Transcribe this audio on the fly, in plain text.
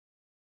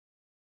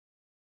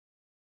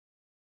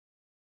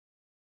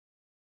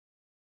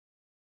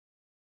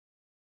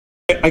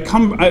I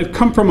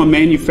come from a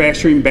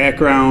manufacturing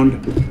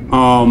background.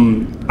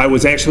 I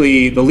was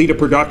actually the lead of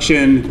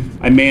production.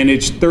 I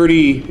managed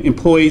 30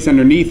 employees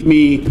underneath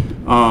me,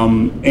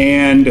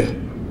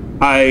 and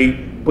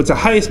I was the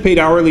highest paid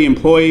hourly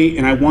employee,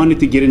 and I wanted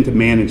to get into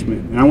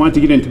management. And I wanted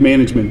to get into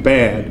management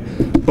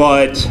bad,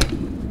 but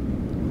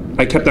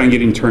I kept on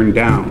getting turned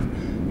down.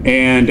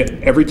 And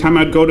every time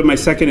I'd go to my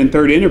second and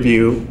third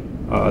interview,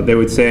 they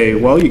would say,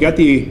 well, you got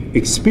the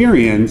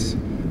experience,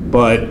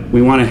 but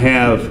we want to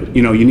have,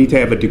 you need to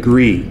have a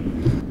degree.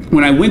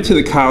 When I went to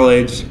the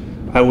college,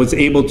 I was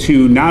able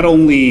to not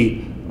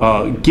only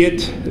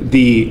get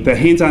the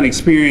hands-on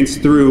experience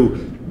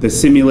through the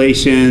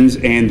simulations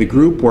and the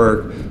group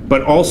work,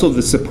 but also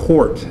the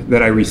support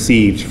that I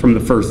received from the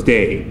first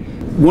day.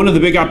 One of the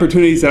big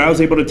opportunities that I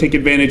was able to take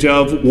advantage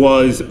of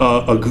was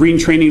a green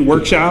training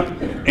workshop,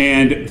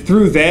 and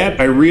through that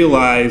I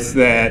realized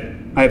that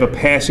I have a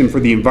passion for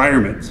the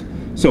environment.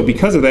 So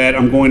because of that,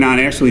 I'm going on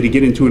actually to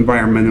get into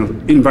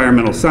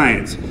environmental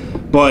science.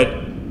 But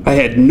I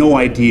had no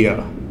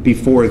idea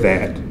before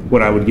that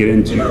what I would get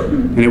into,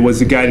 and it was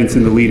the guidance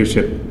and the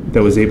leadership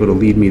that was able to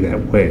lead me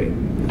that way.